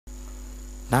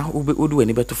Now would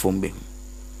any better phone be.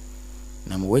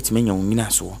 Now wait me young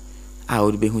minaso. I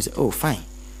would be who say, oh fine.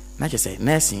 Not just say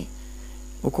nursing.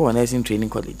 We call nursing training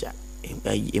college.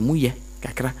 Emuye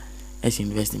kakra as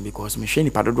investing because me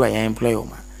sheni padodo I employ o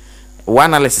ma. One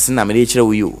analysis na me dey kire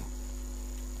wo you.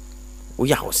 Wo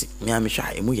ya hosi me am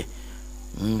hwa emuye.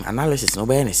 Analysis no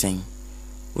be anything.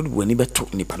 Wo do ani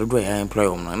beto ni padodo I employ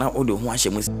o na wo de ho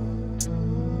ahye mu.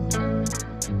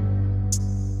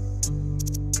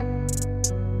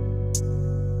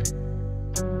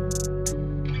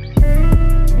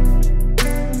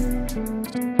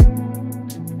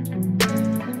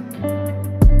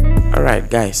 Alright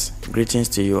guys, greetings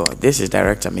to you all. This is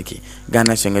Director Micky,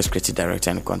 Ghana's youngest creative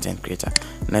director and content creator.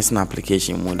 National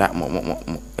application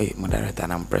moderator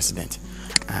and I'm president.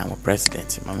 I'm a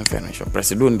president. I'm a financial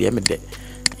president.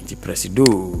 The president.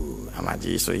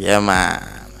 I'm so yeah man.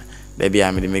 Baby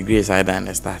I'm the grace side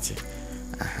and started.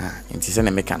 It's a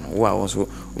mechanic who I also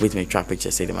wait me trap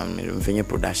picture say the man me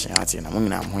production art and I'm going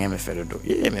to fedo do.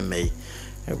 Yeah me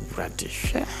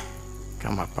radish.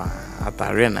 Come up at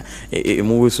arena. A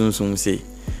move soon say.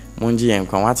 Monji and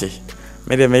Kwati.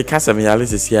 May they make us a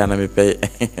mealysis here and me pay.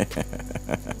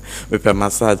 Me pay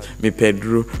massage, me pay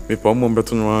drew, me pay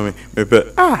mumbeton, me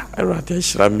pay a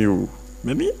radish ramu.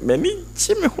 Many,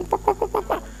 chimney,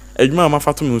 papa. A mamma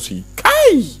fatumusi.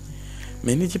 Kai!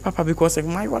 Many papa because of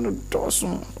my one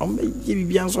dozen. Or may give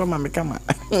me answer, mamma come.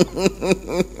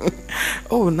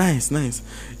 Oh, nice.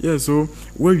 Yeah, so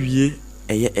where ye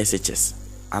a SHS.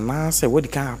 And I say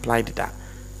what can apply to that.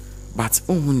 But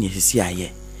when you see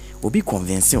I will be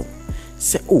convincing.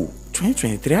 Say,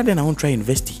 2023 I don't try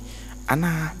university. And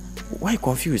why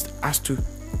confused as to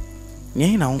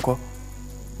Nina uncle?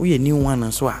 We a new one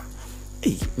and so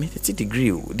hey, me the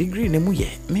degree nemu ye,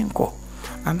 menko.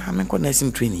 And I menko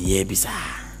nursing training ye bisa.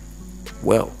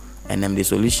 Well, and them the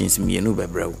solutions me no be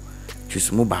bro.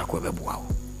 Choose move back where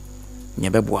bebuao. Nya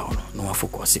bebuao no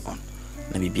focusing on.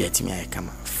 Na bibi atimi ay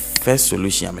kama. First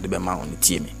solution I'm the ma on the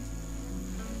team.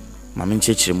 Mama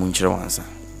nchechire mu nchire wansa.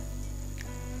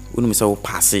 Unu say wo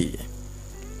pass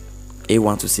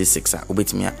A1 to C6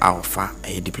 obetimi alpha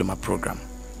a diploma program.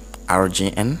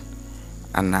 RGN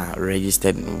and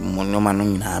registered monoma no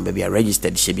nyina baby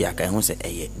registered shebi aka ho say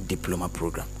a diploma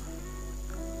program.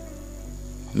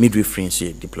 Midwifery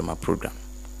so diploma program.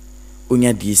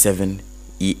 Onya D7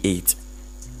 E8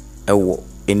 ewo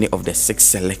any of the 6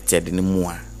 selected in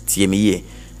more TME.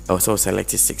 I also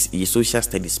selected 6. Social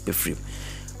studies be free.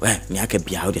 Well, I can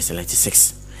be how they selected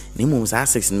 6. Nimums are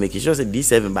 6 and make sure that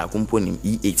D7 back component,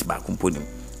 E8 back component.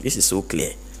 This is so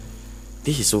clear.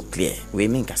 We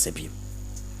mean Kasebi.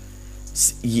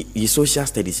 Social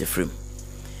studies is free.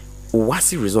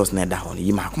 What's the results now that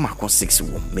you makuma 6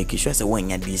 make sure say one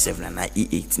D7 and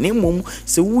E8. Name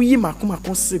so we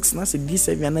makuma 6 na say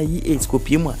D7 and E8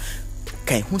 copy mu.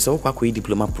 Kai hu say kwa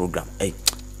diploma program.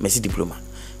 Messi diploma.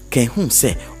 Can whom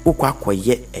say okwa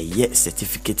kwaye a year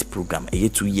certificate program a year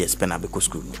 2 years pen abeko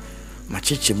school no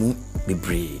macheche mu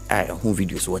bebre I home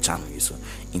videos watch channel you so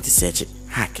into search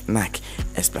hack knack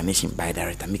explanation by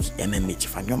Director Micky MMH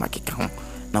fanyo makeka ho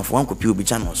na for one copy obi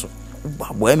channel so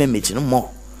boy MMH no more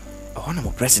I want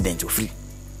mo president ofri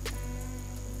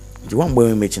the one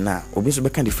boy MMH na obi so be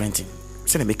kan different thing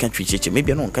say na be country cheche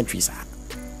maybe no country sa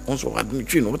also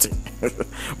admit you know what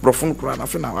bro phone kura na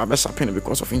fe na wa be shapen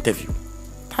because of interview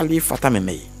Tali fata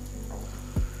me.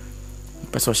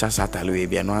 Person shall satalo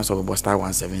be no answer about star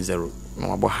 170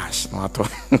 no about hash no ato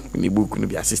ni book no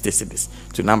be assisted this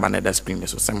to number na that screen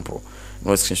so simple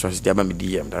no screenshots dey aba me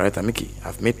DM Director Micky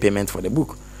I've made payment for the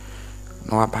book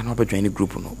no apa no be join the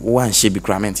group no one share be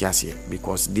requirement yes here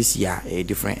because this year a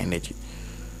different energy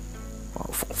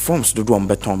forms do on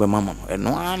beton be mama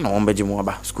no on be jimo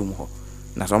aba school mo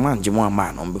na so man jimo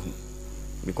ama no be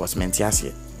because ment yes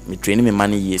here me training me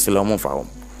money years so long for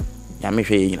ya me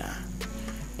hwe yina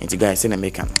enti guys say na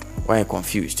make am why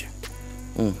confused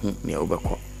me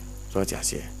obako so what you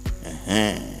say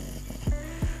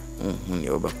me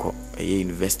obako a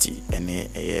university and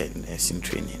a nursing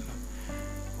training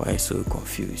why so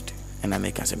confused and I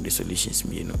make some the solutions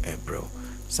me bro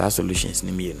so solutions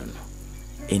ni me no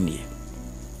any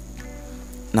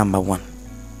number 1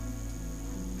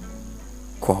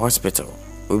 co hospital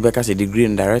we because a degree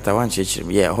in director one church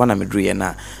yeah when I'm doing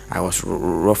na I was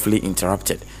roughly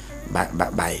interrupted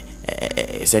by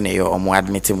saying you omo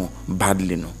admit him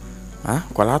badly no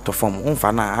kwala to form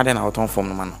unfa na ade na auto form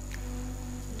no man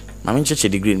mama church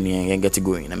degree ni get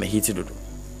going na me hit do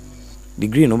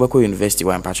degree no beko university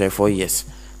one patch 4 years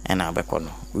and I beko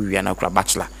no we are now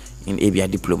bachelor in ABA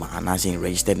diploma and as in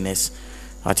registered nurse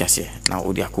what you say now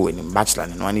odi akọ in bachelor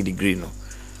no one degree no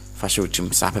fashion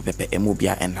team sa pepe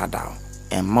emobia and hadao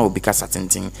ma obi ka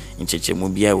satintin ncheche mu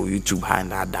bia o YouTube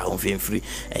hand ada on free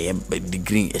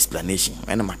degree explanation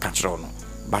ena ma catch no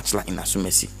bachelor in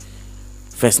assumacy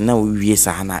first na we wie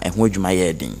sa na ehwo adwuma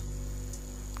ye den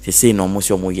say no mo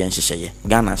se omo ye nhyehyeye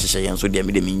Ghana nhyehyeye nso de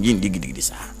me de me digidi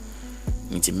sa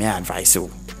nti me advice o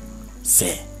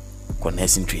say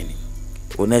nursing training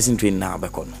nursing training na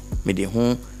abekọ no me de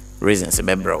ho reasons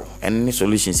be bro and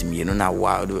solutions me no na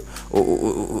wa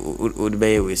o de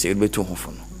be we say be to ho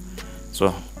fo no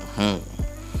so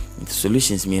the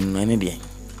solutions me no any dey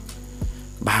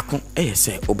ba ko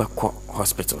say obekọ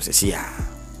hospital say ya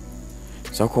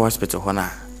so ko hospital ho na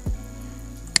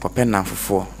ko pen na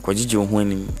fofo ko gigi ho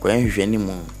anim ko enhwehwe anim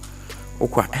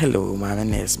okwa hello ma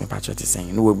nurse me patcho te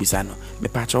sen no wobisa no me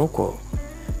patcho ko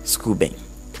school ben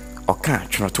oka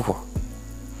twono to ho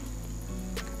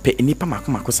pe nipa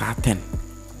mako sa 10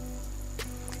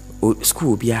 o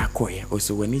school bi akoye o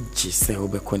so wani gise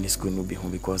obekọ ni school no bi ho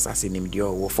because as in the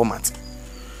o format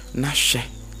na hwe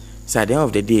so at the end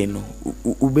of the day no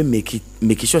ube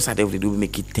make sure at the end of the day we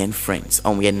make it 10 friends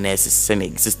we nurses send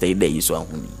exist there you so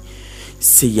ahuni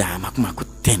say ya mako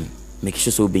 10 make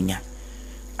sure so obenya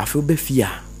afi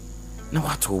obefia na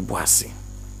wato obuase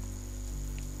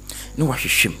na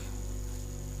wahwehwem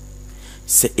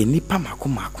se enipa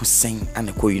mako sen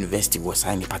aneko university was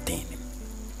any pattern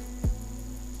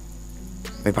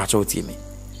me pa cho tie me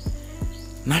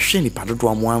na hwe ni padodo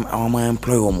amwa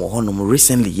employ omo honom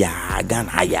recently ya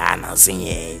Ghana ya na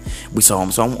senye busa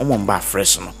omo mba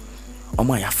fresh no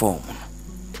omo ya form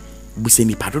busa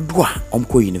ni padodo a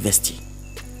omko university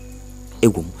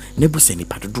egum ne busa ni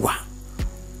padodo a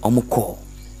omko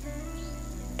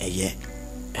eye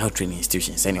health training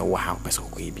institution sene wo ha pesa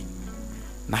ko ebi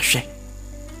na hwe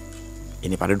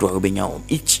eni padodo a obenya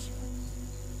each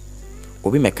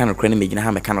obi mechanical training megina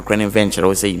ha mechanical training venture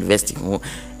o say university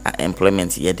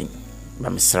employment yedin ba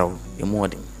misraw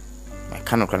emodin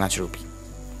mechanical natural bi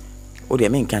o de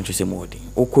men kan twese modin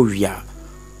o ko wia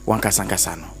wanka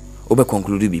sankasa no o be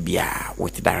conclude bibia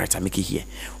with director Micky here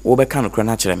o be kan kro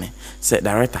natural me say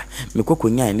director me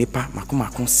kokonya nipa mako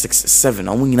 6 7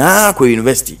 o nyina ko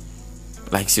university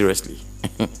like seriously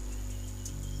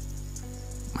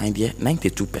my dear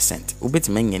 92% o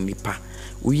beti men nipa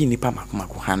uyi nipa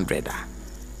mako 100 a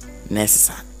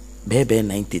nurses bebe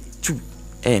 92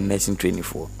 nursing training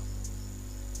for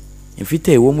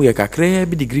infita wo mu ye kakra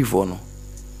bi degree for no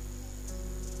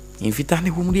infita ne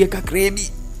wo mu ye kakra bi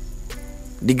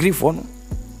degree for no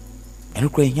eno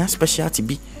kro nya specialty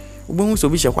bi obo so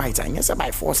bi she white anya say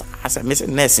by force as a message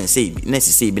nursing say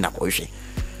bi na ko hwe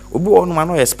obi ono ma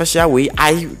no ye special way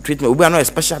eye treatment obi no ye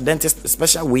special dentist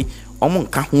special way omo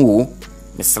nka ho o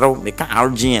mesrew me ka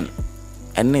RGN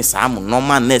ene sam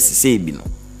normal nurse say bi no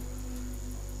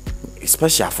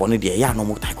special for no dey ya no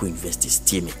mo take university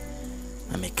steam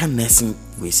na me can nursing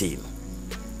we say no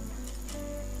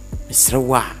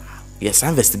mesrew yes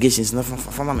investigations na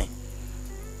from me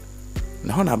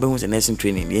na ho na be who nursing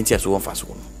training the entire so one fast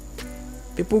one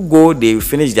people go they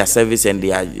finish their service and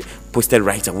they are posted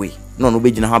right away no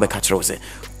be gina how be catch us say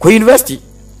ko university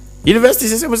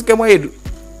say mo ska mo edu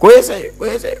ko say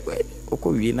ko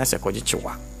wi na se ko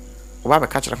gichewa o ba be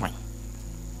catch kwan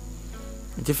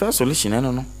the first solution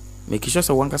no make sure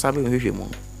say one kasa be hwehwe mu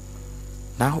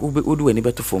na odu ani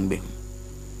beto fom be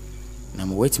na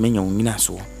mo wait menya nyina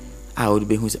so a odu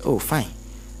be hu say oh fine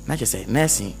na je say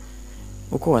nursing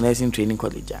ko nursing training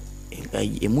college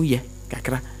emuye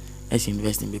kakra as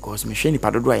investing because me hwe ni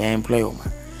padodo ya employ o ma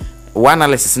one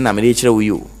analysis na me dey kire wo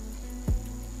yo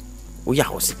wo ya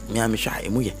hosi me am hwa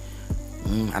emuye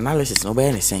analysis no be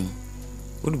any sen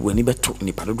odu ani beto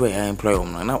ni padodo ya employ o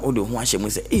na odu ho ahye mu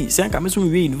say say anka me so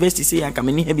we university say anka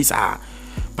me ni ha bi sa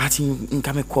but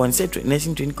nka me concept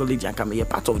nursing training college anka me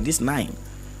part of this 9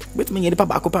 but me yede pa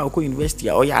ba ko university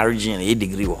o ya origin e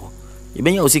degree wo e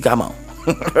benya osika ma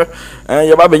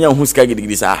ya ba benya hu sika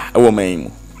degree sa e wo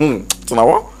man mu tuna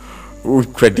wo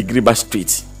credit degree ba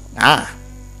street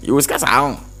you was cast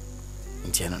out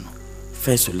no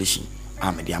first solution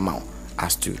am the amount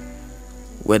as to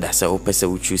whether say o person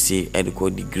will choose medical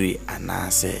degree and na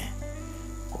say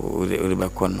o be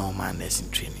call normal nursing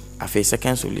training afi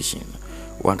second solution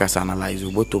one can analyze the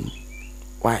bottom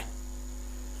why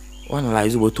one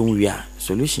analyze the bottom we are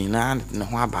solution na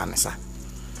ho aba ne sa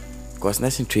because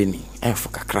nursing training for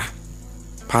kakra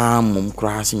palm mum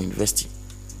cross university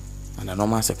under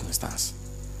normal circumstance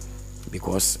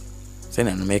because say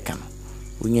na American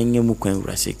unyenye mu kwan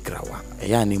wura se krawa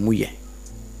ya na mu ye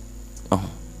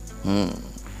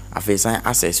afesan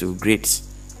access to grades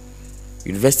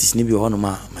universities ni bi ho no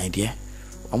ma my dear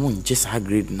omo just high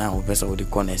grade now person with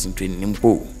the nursing training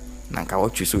mpo na nka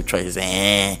what you so choice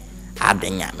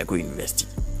adenya me go university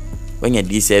when you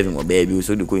D7 or baby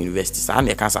so do go university so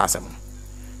na can asem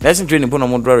nursing training put no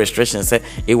more restrictions say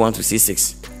A1 to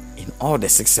C6 in all the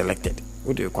 6 selected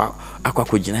what do you call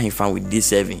akwa gina he found with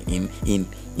D7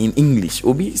 in English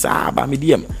obi sa ba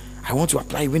medium I want to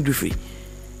apply window free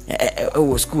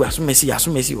oh school asumesi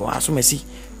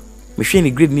me hwe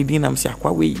ni grade ni din am say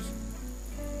akwa we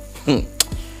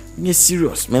me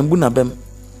serious me mbu na bem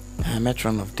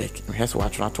metron of deck me has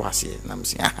what to ase na am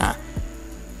say aha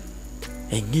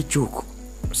enye joke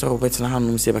so but na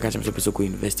hanum say baka cham so ko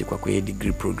university kwa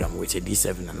degree program with a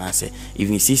D7 and I say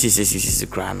even CCC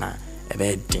kra na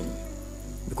ebe din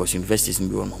because universities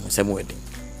be one more same wedding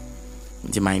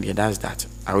the mind here that's that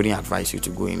I wouldn't advise you to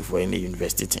go in for any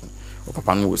university thing or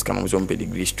papa no was come on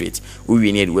degree straight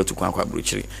we need where to kwa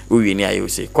brochiri we need I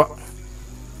say kwa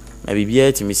maybe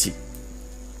be to me see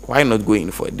why not go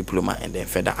in for a diploma and then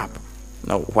further up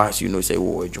now once you know say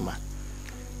oh ejuma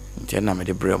ntia na me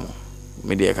de bremo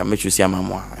me dey can make you see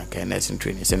amamo okay nursing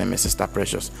training say na my sister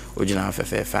precious original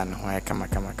fefe na why kama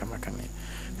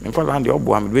me call land the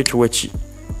obo am be twachi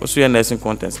oso your nursing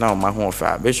contents now my ho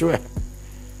fa be sure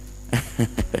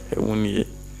Uni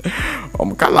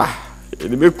kala the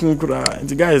be kunkura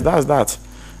and guys that's that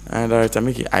and director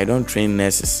Micky I don't train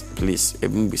nurses please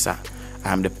ebisa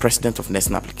I am the president of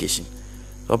nursing application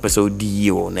so person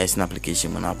DO nursing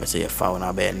application when I person fa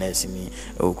na be nurse ni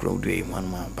okro do e one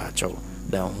man ba chow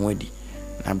down hodi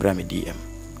na bra me DM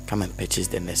come and purchase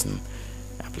the nursing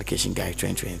application guide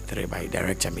 2023 by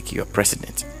director Micky your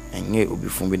president and ye obi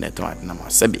fun bi neto adna ma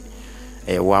sabi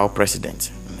wow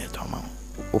president neto ma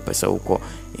opesa uko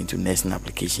into nursing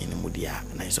application in mudia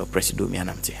na so president mi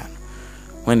anamte han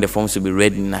when the forms will be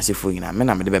ready na say for ina me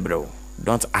na me de bebro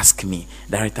don't ask me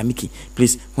director Micky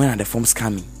please when are the forms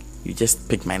coming you just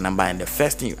pick my number and the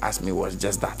first thing you asked me was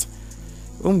just that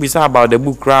be say about the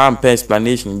book ram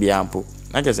explanation be ample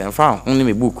na just found only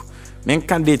me book men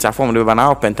candidate form the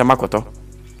na open temakoto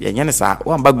ye nyane sa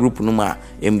one ba group no ma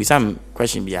embisa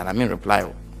question be na me reply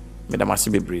me da masi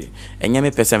bebre enye me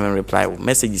person me reply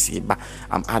messages ba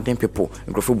I'm adding people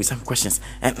grofo be some questions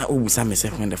and na obusa me say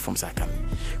when the forms are coming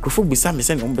grofo be some me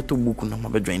say on beto book no ma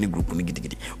be join the group ni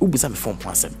gidigidi obusa me form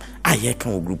asem aye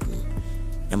kan o group ni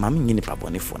e ma me nyini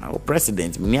pabone for na o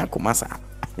president me ni akomasa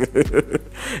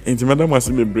into madam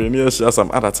masi bebre ni share some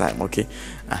other time okay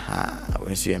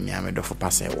when you me am do for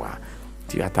pass wa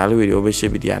ti atale we obe she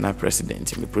be dia na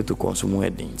president me protocol so mu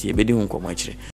edin ti e be di hu nkomo akire